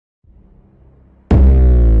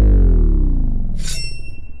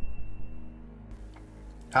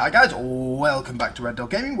Hi guys, welcome back to Red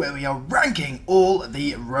Dog Gaming, where we are ranking all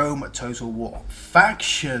the Rome Total War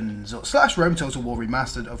factions, / Rome Total War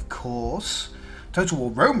Remastered, of course. Total War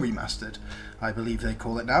Rome Remastered, I believe they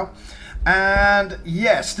call it now. And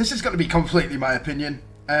yes, this is going to be completely my opinion.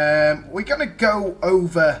 We're going to go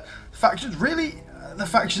over factions, really the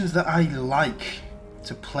factions that I like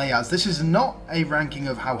to play as. This is not a ranking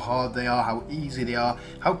of how hard they are, how easy they are,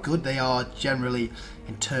 how good they are generally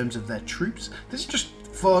in terms of their troops. This is just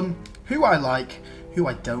fun, who I like, who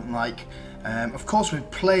I don't like. Of course, we're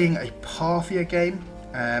playing a Parthia game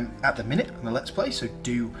at the minute on the Let's Play, so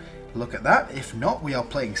do look at that. If not, we are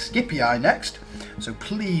playing Scythia next, so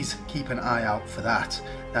please keep an eye out for that.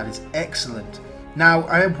 That is excellent. Now,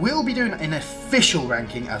 I will be doing an official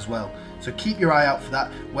ranking as well, so keep your eye out for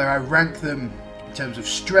that, where I rank them in terms of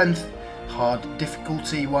strength, hard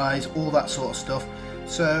difficulty wise, all that sort of stuff.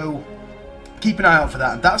 So keep an eye out for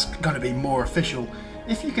that, and that's going to be more official.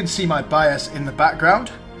 If you can see my bias in the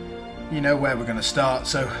background, you know where we're going to start.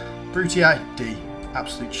 So Brutii, D,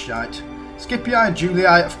 absolute shite. Scipii and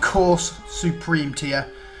Julii, of course, supreme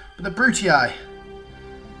tier. But the Brutii,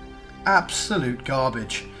 absolute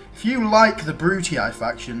garbage. If you like the Brutii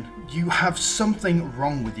faction, you have something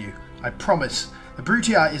wrong with you. I promise. The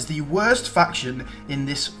Brutii is the worst faction in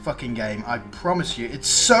this fucking game. I promise you. It's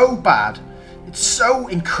so bad. It's so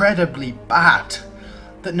incredibly bad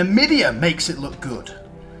that Numidia makes it look good.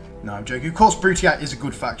 No, I'm joking. Of course, Brutii is a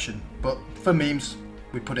good faction, but for memes,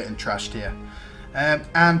 we put it in trash tier.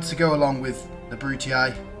 And to go along with the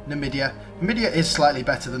Brutii, Numidia. Numidia is slightly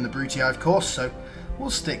better than the Brutii, of course, so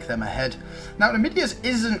we'll stick them ahead. Now, Numidia's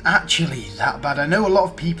isn't actually that bad. I know a lot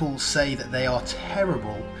of people say that they are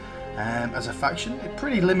terrible as a faction. A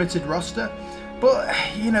pretty limited roster. But,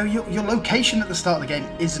 you know, your location at the start of the game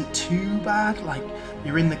isn't too bad. Like,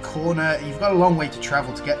 you're in the corner, you've got a long way to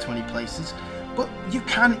travel to get to any places. But you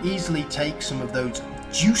can easily take some of those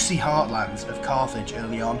juicy heartlands of Carthage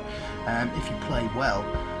early on, if you play well.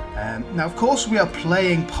 Now, of course, we are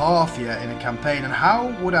playing Parthia in a campaign, and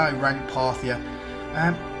how would I rank Parthia?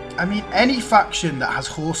 I mean, any faction that has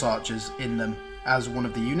horse archers in them as one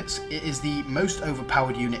of the units, it is the most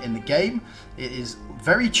overpowered unit in the game. It is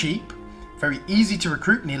very cheap. Very easy to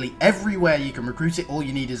recruit, nearly everywhere you can recruit it. All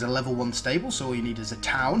you need is a level 1 stable, so all you need is a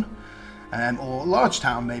town, or a large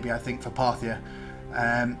town maybe, I think, for Parthia.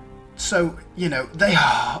 So, you know, they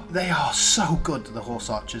are so good, the horse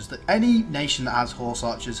archers, that any nation that has horse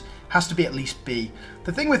archers has to be at least B.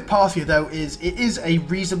 The thing with Parthia, though, is it is a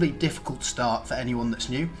reasonably difficult start for anyone that's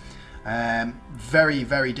new. Very,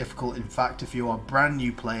 very difficult, in fact, if you are a brand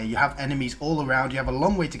new player. You have enemies all around, you have a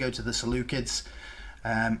long way to go to the Seleucids.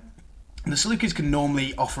 The Seleucids can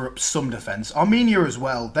normally offer up some defence. Armenia as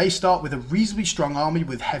well. They start with a reasonably strong army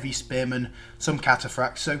with heavy spearmen, some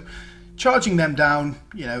cataphracts. So charging them down,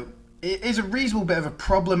 you know, it is a reasonable bit of a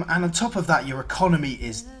problem. And on top of that, your economy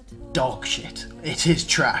is dog shit. It is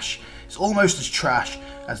trash. It's almost as trash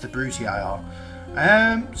as the Brutii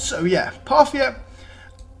are. So yeah, Parthia.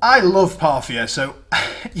 I love Parthia. So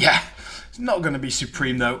yeah, it's not going to be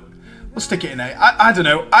supreme though. We'll stick it in A. I don't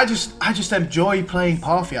know. I just enjoy playing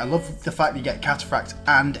Parthia. I love the fact that you get cataphracts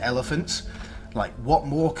and elephants. Like, what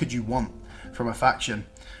more could you want from a faction?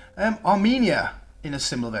 Armenia, in a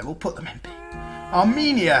similar vein. We'll put them in B.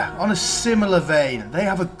 Armenia, on a similar vein. They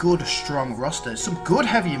have a good, strong roster. Some good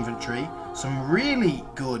heavy infantry. Some really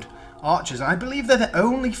good archers. And I believe they're the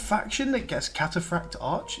only faction that gets cataphract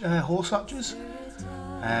horse archers.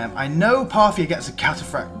 I know Parthia gets a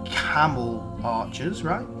cataphract camel archers,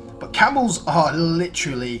 right? But camels are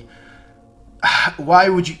literally... Why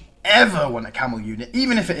would you ever want a camel unit,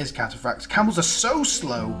 even if it is cataphracts? Camels are so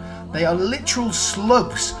slow. They are literal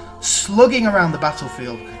slugs, slugging around the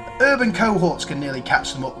battlefield. Urban cohorts can nearly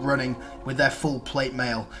catch them up running with their full plate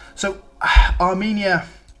mail. So, Armenia...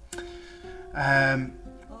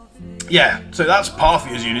 yeah, so that's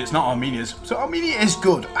Parthia's units, not Armenia's. So Armenia is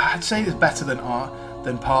good. I'd say it's better than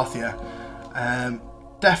Parthia.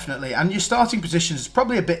 Definitely, and your starting positions is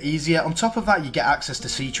probably a bit easier. On top of that, you get access to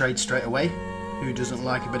sea trade straight away. Who doesn't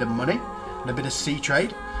like a bit of money and a bit of sea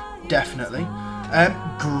trade? Definitely.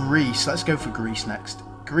 Greece. Let's go for Greece next.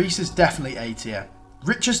 Greece is definitely A tier.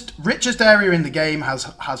 Richest area in the game has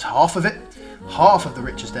half of it. Half of the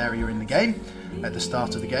richest area in the game at the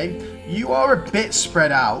start of the game. You are a bit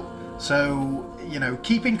spread out, so you know,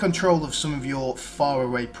 keeping control of some of your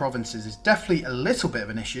faraway provinces is definitely a little bit of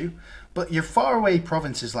an issue. But your faraway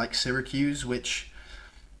provinces like Syracuse, which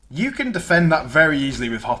you can defend that very easily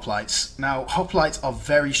with hoplites. Now, hoplites are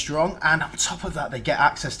very strong, and on top of that, they get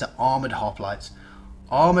access to armoured hoplites.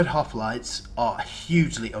 Armoured hoplites are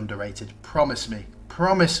hugely underrated. Promise me.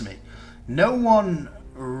 Promise me. No one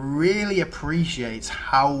really appreciates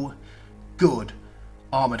how good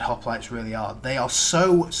armoured hoplites really are. They are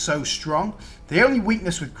so strong. The only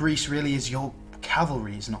weakness with Greece really is your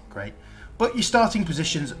cavalry is not great. But your starting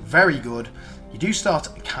position's very good. You do start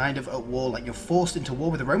kind of at war, like you're forced into war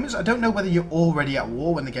with the Romans. I don't know whether you're already at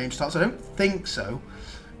war when the game starts. I don't think so.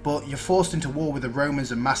 But you're forced into war with the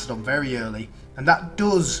Romans and Macedon very early. And that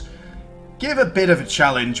does give a bit of a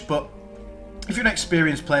challenge, but if you're an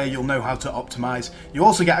experienced player, you'll know how to optimize. You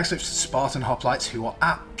also get access to Spartan hoplites, who are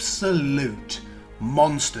absolute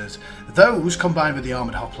monsters. Those, combined with the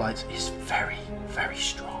armoured hoplites, is very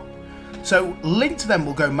strong. So, linked to them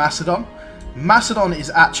will go Macedon. Macedon is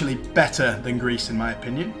actually better than Greece in my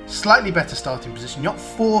opinion. Slightly better starting position. You're not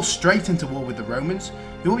forced straight into war with the Romans.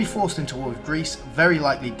 You will be forced into war with Greece, very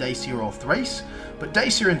likely Dacia or Thrace. But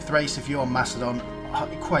Dacia and Thrace, if you're on Macedon, are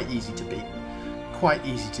quite easy to beat. Quite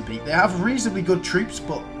easy to beat. They have reasonably good troops,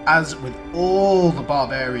 but as with all the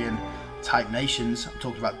barbarian type nations, I'm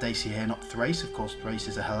talking about Dacia here, not Thrace. Of course, Thrace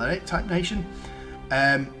is a Hellenic type nation.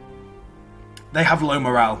 They have low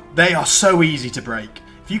morale. They are so easy to break.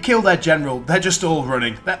 If you kill their general, they're just all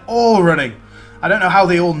running. They're all running. I don't know how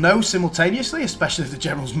they all know simultaneously, especially if the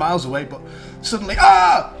general's miles away, but suddenly,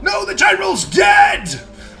 no, the general's dead!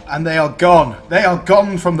 And they are gone. They are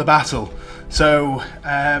gone from the battle. So,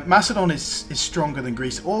 Macedon is stronger than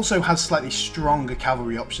Greece. Also has slightly stronger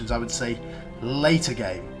cavalry options, I would say, later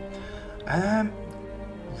game.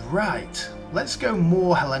 Right. Let's go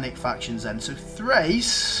more Hellenic factions then. So,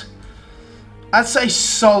 Thrace, I'd say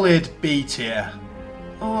solid B tier.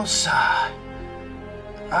 I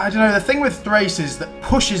don't know, the thing with Thrace is that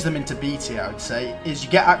pushes them into B tier, I would say, is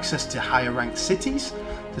you get access to higher ranked cities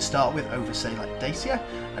to start with over, say, like Dacia.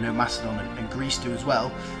 I know Macedon and Greece do as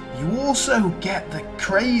well. You also get the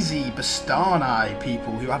crazy Bastani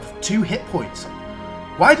people who have 2 hit points.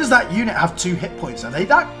 Why does that unit have 2 hit points? Are they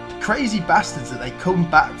that crazy bastards that they come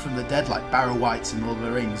back from the dead like Barrow Whites in Lord of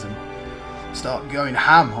the Rings and start going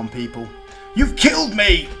ham on people? You've killed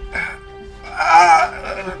me!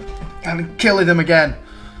 And killing them again.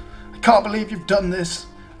 I can't believe you've done this.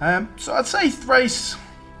 So I'd say Thrace,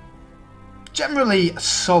 generally a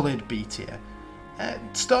solid B tier.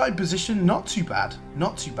 Starting position, not too bad.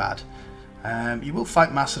 Not too bad. You will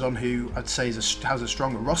fight Macedon, who I'd say has a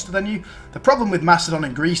stronger roster than you. The problem with Macedon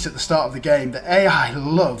and Greece at the start of the game, the AI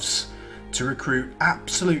loves to recruit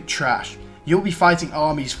absolute trash. You'll be fighting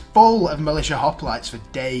armies full of militia hoplites for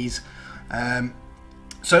days.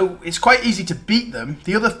 So it's quite easy to beat them.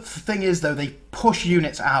 The other thing is, though, they push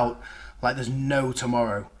units out like there's no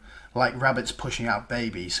tomorrow. Like rabbits pushing out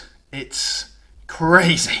babies. It's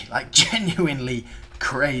crazy. Like, genuinely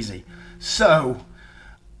crazy. So,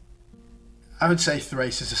 I would say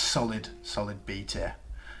Thrace is a solid B tier.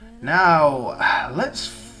 Now, let's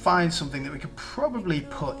find something that we could probably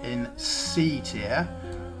put in C tier.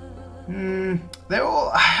 They're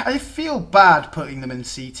all... I feel bad putting them in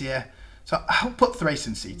C tier. So I'll put Thrace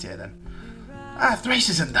in C tier then. Thrace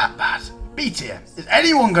isn't that bad. B tier. Is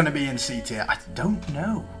anyone going to be in C tier? I don't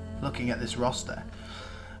know, looking at this roster.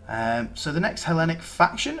 So the next Hellenic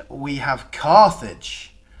faction, we have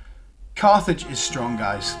Carthage. Carthage is strong,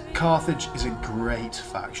 guys. Carthage is a great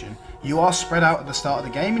faction. You are spread out at the start of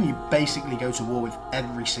the game and you basically go to war with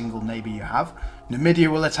every single neighbour you have. Numidia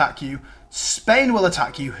will attack you. Spain will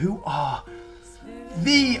attack you, who are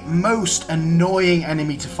the most annoying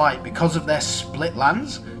enemy to fight because of their split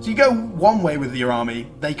lands. So you go one way with your army,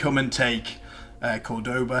 they come and take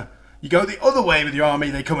Cordoba. You go the other way with your army,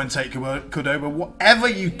 they come and take Cordoba. Whatever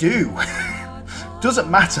you do, doesn't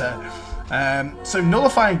matter. So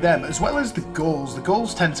nullifying them, as well as the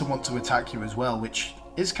Gauls tend to want to attack you as well, which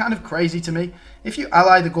is kind of crazy to me. If you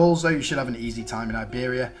ally the Gauls, though, you should have an easy time in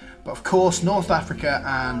Iberia. But of course, North Africa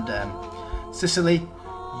and Sicily,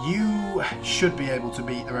 you should be able to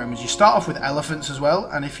beat the Romans. You start off with elephants as well,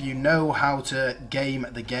 and if you know how to game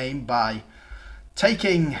the game by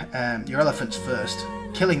taking your elephants first,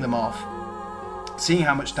 killing them off, seeing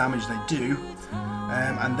how much damage they do,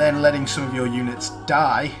 and then letting some of your units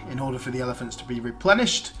die in order for the elephants to be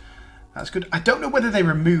replenished, that's good. I don't know whether they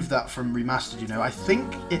removed that from Remastered, you know. I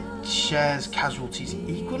think it shares casualties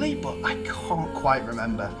equally, but I can't quite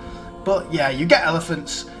remember. But yeah, you get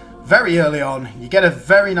elephants very early on. You get a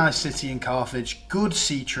very nice city in Carthage, good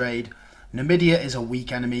sea trade. Numidia is a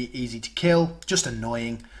weak enemy, easy to kill, just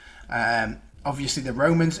annoying. Obviously the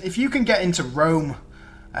Romans, if you can get into Rome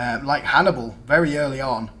like Hannibal very early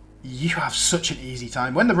on, you have such an easy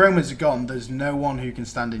time. When the Romans are gone, there's no one who can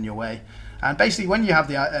stand in your way. And basically when you have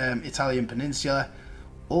the Italian peninsula,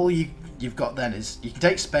 all you you've got then is you can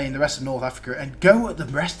take Spain, the rest of North Africa, and go at the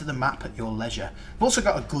rest of the map at your leisure. I've also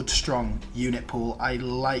got a good, strong unit pool. I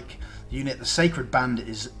like the unit. The Sacred Band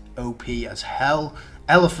is OP as hell.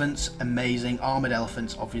 Elephants, amazing. Armoured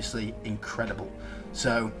elephants, obviously, incredible.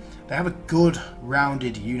 So they have a good,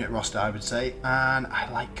 rounded unit roster, I would say. And I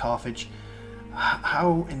like Carthage.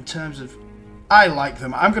 How, in terms of... I like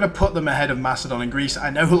them. I'm going to put them ahead of Macedon and Greece. I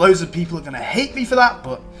know loads of people are going to hate me for that,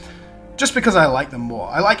 but... just because I like them more.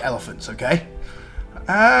 I like elephants, okay?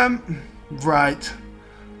 Right.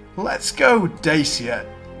 Let's go Dacia.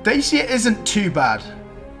 Dacia isn't too bad.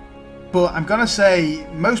 But I'm going to say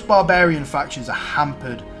most barbarian factions are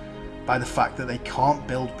hampered by the fact that they can't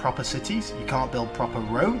build proper cities. You can't build proper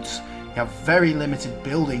roads. You have very limited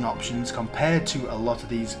building options compared to a lot of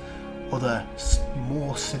these other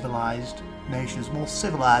more civilized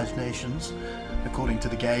nations, according to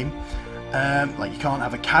the game. Like you can't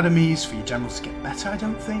have academies for your generals to get better, I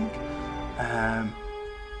don't think.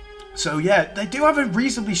 So yeah, they do have a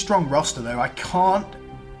reasonably strong roster though. I can't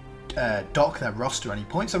dock their roster any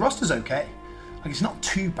points. The roster's okay. Like it's not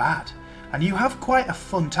too bad. And you have quite a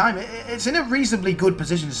fun time. It's in a reasonably good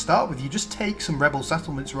position to start with. You just take some rebel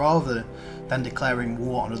settlements rather than declaring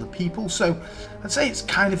war on other people. So I'd say it's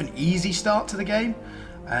kind of an easy start to the game.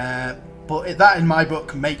 But that in my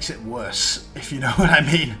book makes it worse, if you know what I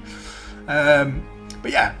mean.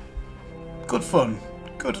 But yeah, good fun,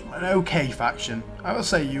 good, an okay faction. I will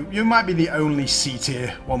say you might be the only C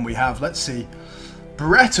tier one we have. Let's see,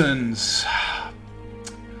 Bretons.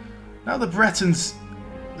 Now the Bretons,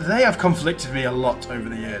 they have conflicted me a lot over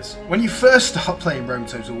the years. When you first start playing Rome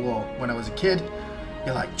Total War, when I was a kid,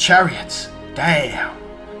 you're like, chariots, damn,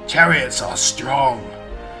 chariots are strong.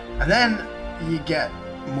 And then you get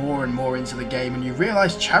more and more into the game and you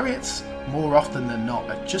realise chariots, more often than not,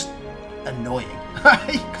 are just annoying.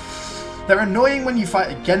 They're annoying when you fight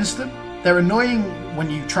against them. They're annoying when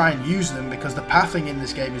you try and use them because the pathing in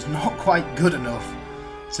this game is not quite good enough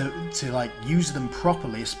to like use them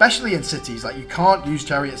properly, especially in cities. Like you can't use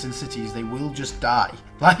chariots in cities, they will just die.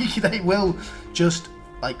 Like they will just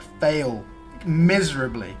like fail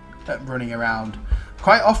miserably at running around.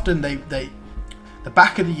 Quite often the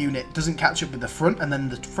back of the unit doesn't catch up with the front, and then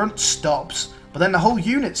the front stops, but then the whole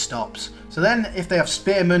unit stops. So then if they have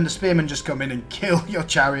spearmen, the spearmen just come in and kill your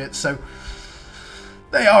chariots. So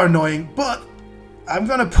they are annoying, but I'm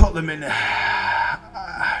going to put them in...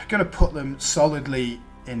 I'm going to put them solidly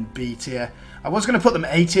in B tier. I was going to put them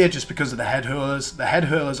A tier just because of the head hurlers. The head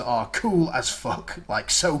hurlers are cool as fuck,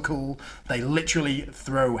 like so cool. They literally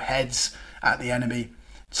throw heads at the enemy.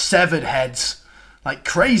 Severed heads, like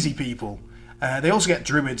crazy people. They also get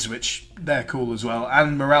druids, which they're cool as well,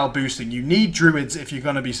 and morale boosting. You need druids if you're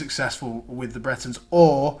going to be successful with the Bretons,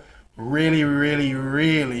 or really, really,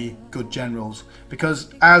 really good generals.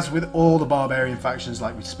 Because as with all the barbarian factions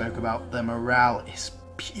like we spoke about, their morale is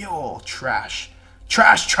pure trash.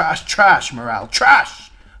 Trash, trash, trash morale.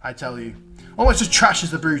 Trash, I tell you. Almost as trash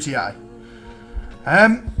as the Brutii.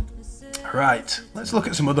 Right, let's look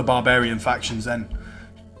at some other barbarian factions then.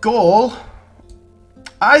 Gaul...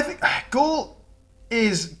 I think Gaul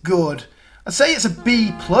is good. I'd say it's a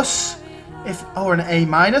B+, or an A-.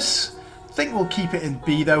 I think we'll keep it in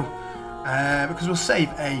B though, because we'll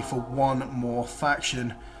save A for one more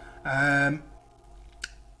faction. Yeah,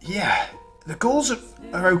 the Gauls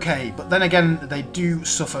are okay, but then again they do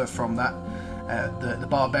suffer from that, the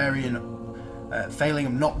barbarian failing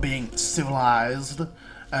of not being civilized,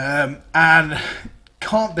 and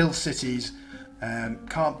can't build cities.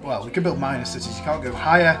 Well, we can build minor cities. You can't go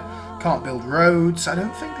higher. Can't build roads. I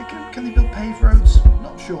don't think they can. Can they build paved roads?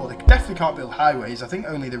 Not sure. They definitely can't build highways. I think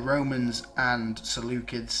only the Romans and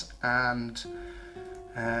Seleucids and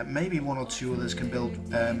maybe one or two others can build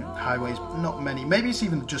highways. Not many. Maybe it's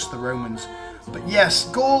even just the Romans. But yes,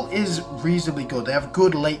 Gaul is reasonably good. They have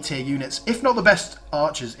good late tier units, if not the best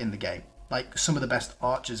archers in the game. Like some of the best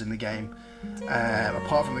archers in the game,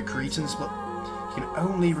 apart from the Cretans, but. You can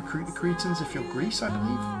only recruit the Cretans if you're Greece, I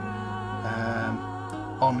believe,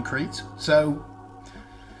 on Crete. So,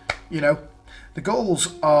 you know, the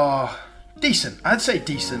Gauls are decent. I'd say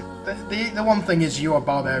decent. The one thing is you are a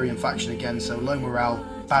barbarian faction again, so low morale,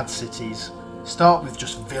 bad cities. Start with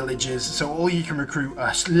just villages, so all you can recruit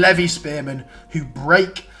are levy spearmen who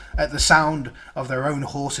break at the sound of their own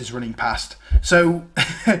horses running past. So...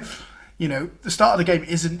 You know, the start of the game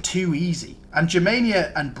isn't too easy. And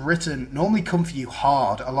Germania and Britain normally come for you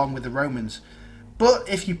hard, along with the Romans. But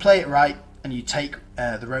if you play it right, and you take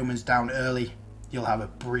the Romans down early, you'll have a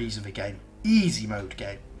breeze of a game. Easy mode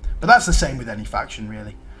game. But that's the same with any faction,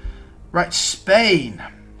 really. Right, Spain.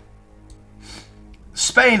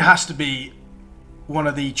 Spain has to be one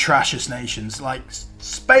of the trashiest nations. Like,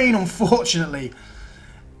 Spain, unfortunately,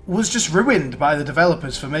 was just ruined by the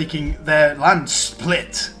developers for making their land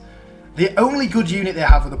split. The only good unit they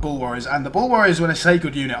have are the Bull Warriors, and the Bull Warriors, when I say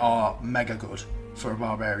good unit, are mega good for a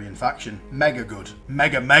barbarian faction. Mega good.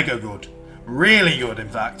 Mega good. Really good, in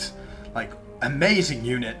fact. Like, amazing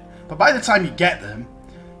unit. But by the time you get them,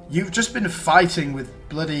 you've just been fighting with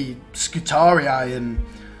bloody Scutarii and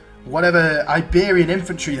whatever Iberian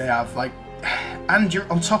infantry they have. Like, and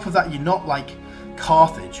you're on top of that, you're not like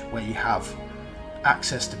Carthage, where you have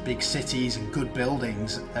access to big cities and good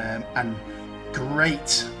buildings and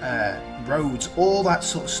great roads, all that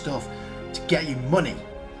sort of stuff to get you money.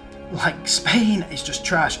 Like, Spain is just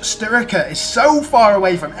trash. Styrica is so far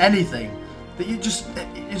away from anything that you're just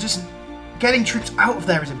getting troops out of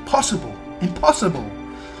there is impossible. Impossible.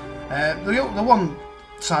 The one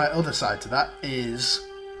side, other side to that is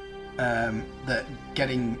that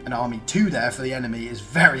getting an army to there for the enemy is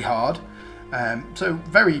very hard. So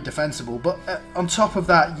very defensible, but on top of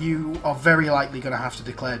that, you are very likely going to have to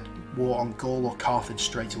declare war on Gaul or Carthage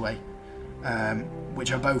straight away,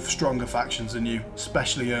 which are both stronger factions than you,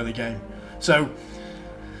 especially early game. So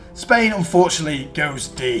Spain, unfortunately, goes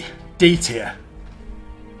D tier.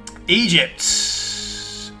 Egypt.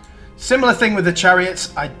 Similar thing with the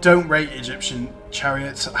chariots. I don't rate Egyptian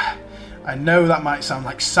chariots. I know that might sound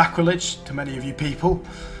like sacrilege to many of you people,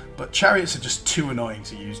 but chariots are just too annoying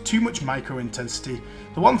to use. Too much micro intensity.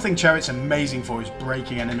 The one thing chariots are amazing for is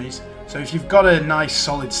breaking enemies. So if you've got a nice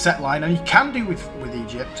solid set line, and you can do with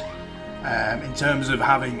Egypt, in terms of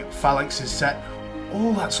having phalanxes set,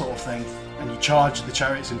 all that sort of thing, and you charge the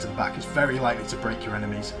chariots into the back, it's very likely to break your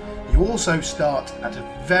enemies. You also start at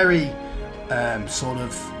a very sort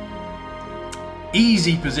of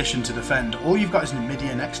easy position to defend. All you've got is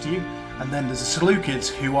Numidia next to you, and then there's the Seleucids,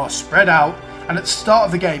 who are spread out, and at the start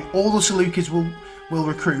of the game all the Seleucids will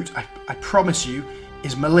recruit, I promise you,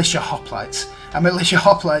 is militia hoplites. And militia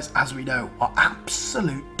hoplites, as we know, are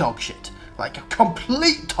absolute dog shit. Like a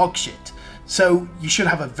complete dog shit. So you should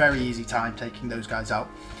have a very easy time taking those guys out.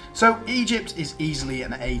 So Egypt is easily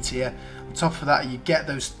an A tier. On top of that, you get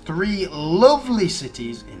those 3 lovely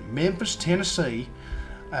cities in Memphis, Tennessee,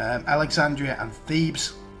 Alexandria and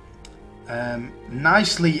Thebes.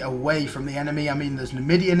 Nicely away from the enemy. I mean, there's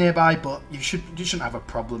Numidia nearby, but you shouldn't have a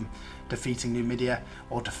problem defeating Numidia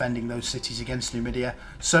or defending those cities against Numidia.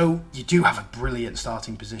 So you do have a brilliant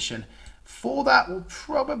starting position. For that, we'll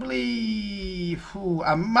probably...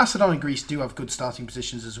 Macedon and Greece do have good starting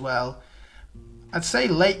positions as well. I'd say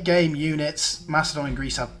late game units, Macedon and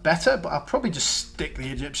Greece have better, but I'll probably just stick the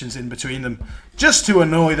Egyptians in between them just to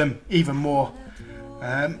annoy them even more.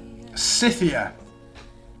 Scythia.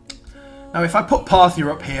 Now, if I put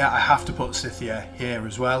Parthia up here, I have to put Scythia here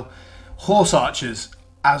as well. Horse archers,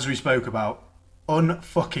 as we spoke about,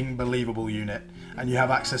 unfucking believable unit, and you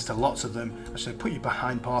have access to lots of them. I should put you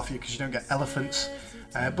behind Parthia because you don't get elephants,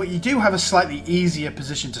 but you do have a slightly easier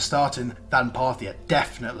position to start in than Parthia,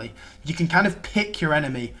 definitely. You can kind of pick your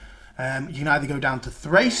enemy. You can either go down to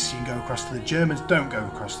Thrace, you can go across to the Germans. Don't go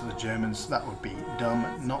across to the Germans, that would be dumb,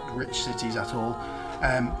 not rich cities at all.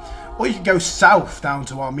 Or you can go south down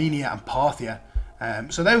to Armenia and Parthia.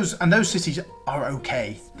 So those cities are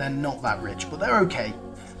okay. They're not that rich, but they're okay.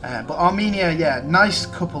 But Armenia, yeah, nice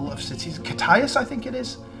couple of cities. Carthage, I think it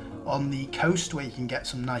is, on the coast where you can get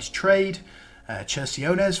some nice trade.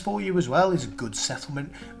 Chersones for you as well is a good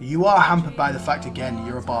settlement. You are hampered by the fact, again,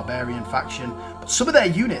 you're a barbarian faction, but some of their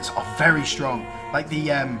units are very strong. Like the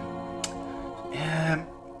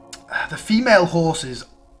female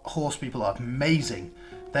horse people are amazing.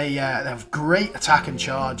 They have great attack and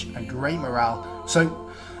charge and great morale. So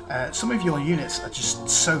some of your units are just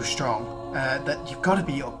so strong that you've got to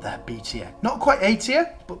be up there B tier. Not quite A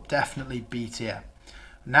tier, but definitely B tier.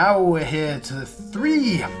 Now we're here to the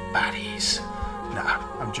 3 baddies.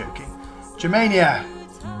 Nah, I'm joking. Germania,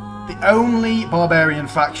 the only barbarian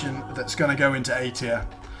faction that's going to go into A tier.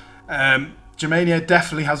 Germania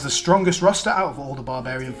definitely has the strongest roster out of all the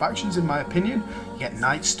barbarian factions, in my opinion. You get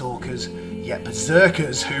Night Stalkers, you get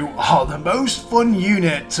Berserkers, who are the most fun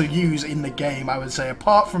unit to use in the game, I would say,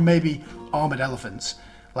 apart from maybe Armoured Elephants.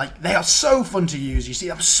 Like, they are so fun to use. You see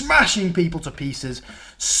them smashing people to pieces,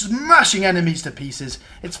 smashing enemies to pieces.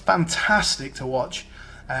 It's fantastic to watch.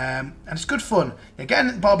 And it's good fun.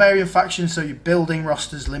 Again, barbarian faction, so your building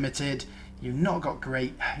roster's limited. You've not got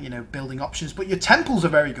great, building options, but your temples are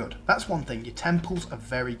very good. That's one thing. Your temples are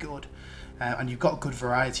very good, and you've got good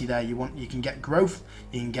variety there. You can get growth.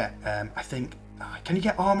 You can get, I think, can you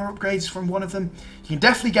get armor upgrades from one of them? You can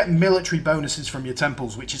definitely get military bonuses from your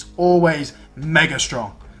temples, which is always mega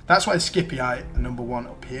strong. That's why Scipii are #1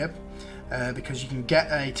 up here. because you can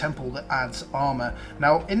get a temple that adds armor.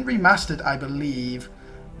 Now, in Remastered, I believe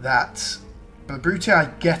that the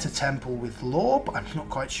Brutii get a temple with law, but I'm not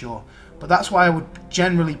quite sure. But that's why I would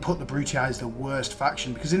generally put the Brutii as the worst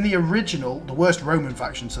faction, because in the original, the worst Roman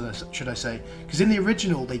faction, should I say, because in the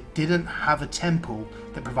original they didn't have a temple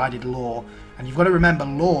that provided law, and you've got to remember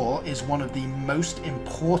law is one of the most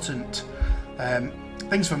important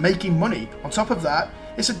things for making money. On top of that,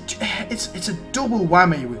 it's a double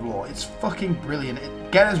whammy with law. It's fucking brilliant.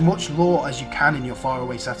 Get as much law as you can in your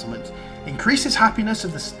faraway settlement. Increases happiness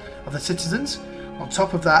of the citizens. On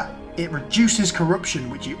top of that, it reduces corruption,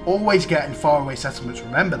 which you always get in faraway settlements,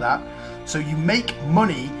 remember that. So you make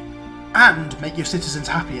money and make your citizens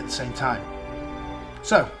happy at the same time.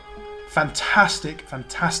 So, fantastic,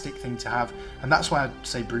 fantastic thing to have. And that's why I'd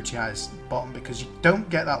say Brutii is bottom, because you don't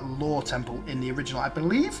get that law temple in the original. I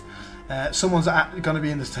believe someone's going to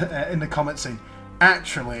be in the comments saying,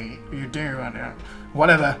 actually, you do,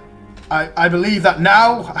 whatever. I believe that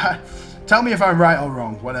now. Tell me if I'm right or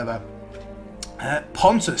wrong, whatever.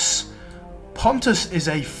 Pontus. Pontus is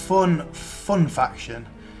a fun faction.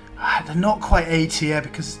 They're not quite A tier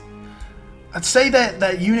because I'd say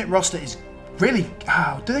their unit roster is really.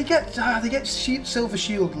 Do they get? They get Silver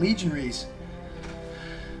Shield Legionaries.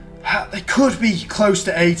 They could be close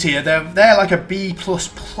to A tier. They're like a B++.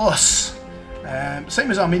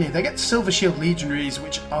 Same as Armenia. They get Silver Shield Legionaries,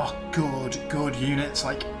 which are good units,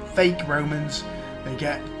 like fake Romans. They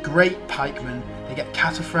get great pikemen. They get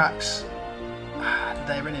cataphracts.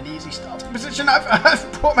 They're in an easy starting position.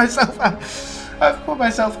 I've put myself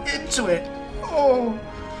into it. Oh,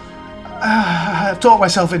 I've talked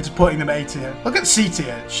myself into putting them A tier. Look at C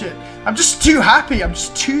tier. Shit, I'm just too happy. I'm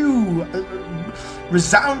just too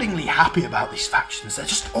resoundingly happy about these factions. They're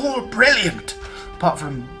just all brilliant, apart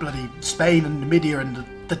from bloody Spain and Numidia and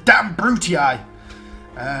the damn Brutii.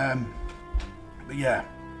 But yeah.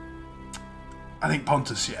 I think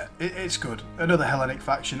Pontus, yeah, it's good. Another Hellenic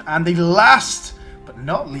faction. And the last, but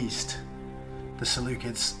not least, the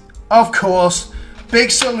Seleucids. Of course, big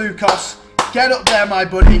Seleucos. Get up there, my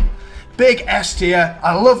buddy. Big S tier.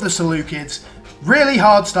 I love the Seleucids. Really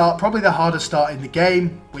hard start, probably the hardest start in the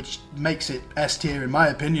game, which makes it S tier in my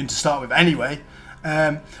opinion to start with anyway.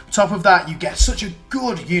 On top of that, you get such a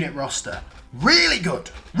good unit roster. Really good.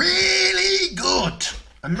 Really good.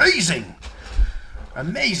 Amazing.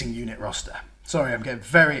 Amazing unit roster. Sorry, I'm getting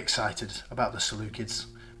very excited about the Seleucids.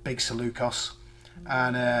 Big Seleucos.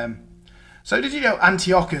 And so did you know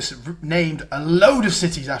Antiochus named a load of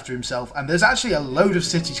cities after himself? And there's actually a load of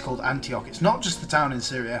cities called Antioch. It's not just the town in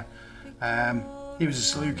Syria. He was a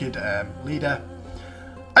Seleucid leader.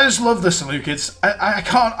 I just love the Seleucids. I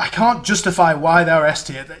can't justify why they're S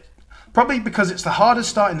tier. Probably because it's the hardest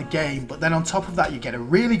start in the game, but then on top of that you get a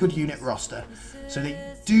really good unit roster. So they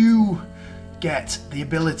do get the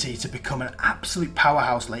ability to become an absolute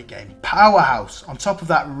powerhouse late game. Powerhouse. On top of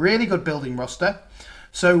that, really good building roster.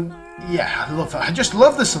 So yeah, I love that. I just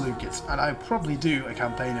love the Seleucids, and I probably do a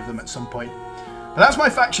campaign of them at some point. But that's my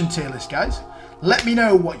faction tier list, guys. Let me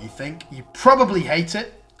know what you think. You probably hate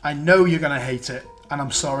it. I know you're going to hate it, and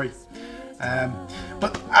I'm sorry.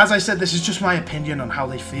 But as I said, this is just my opinion on how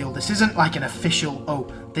they feel. This isn't like an official, oh,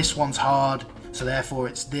 this one's hard, so therefore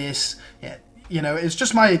it's this. Yeah. You know, it's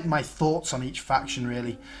just my thoughts on each faction,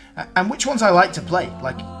 really. And which ones I like to play.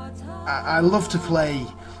 Like, I love to play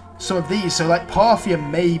some of these. So, like, Parthia,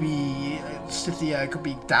 maybe, Scythia could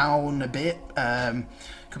be down a bit.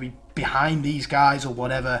 Could be behind these guys or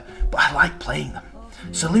whatever. But I like playing them.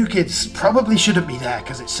 Seleucids probably shouldn't be there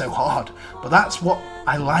because it's so hard. But that's what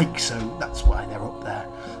I like, so that's why they're up there.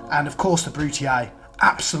 And, of course, the Brutii.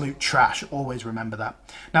 Absolute trash, always remember that.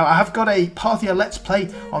 Now, I have got a Parthia Let's Play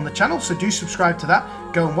on the channel, so do subscribe to that.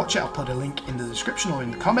 Go and watch it. I'll put a link in the description or in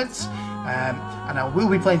the comments. And I will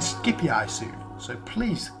be playing Scythia soon, so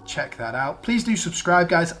please check that out. Please do subscribe,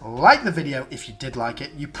 guys. Like the video if you did like it.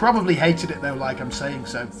 You probably hated it, though, like I'm saying,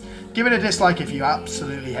 so give it a dislike if you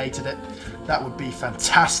absolutely hated it. That would be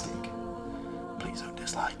fantastic. Please don't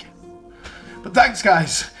dislike it. But thanks,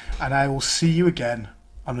 guys, and I will see you again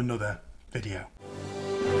on another video.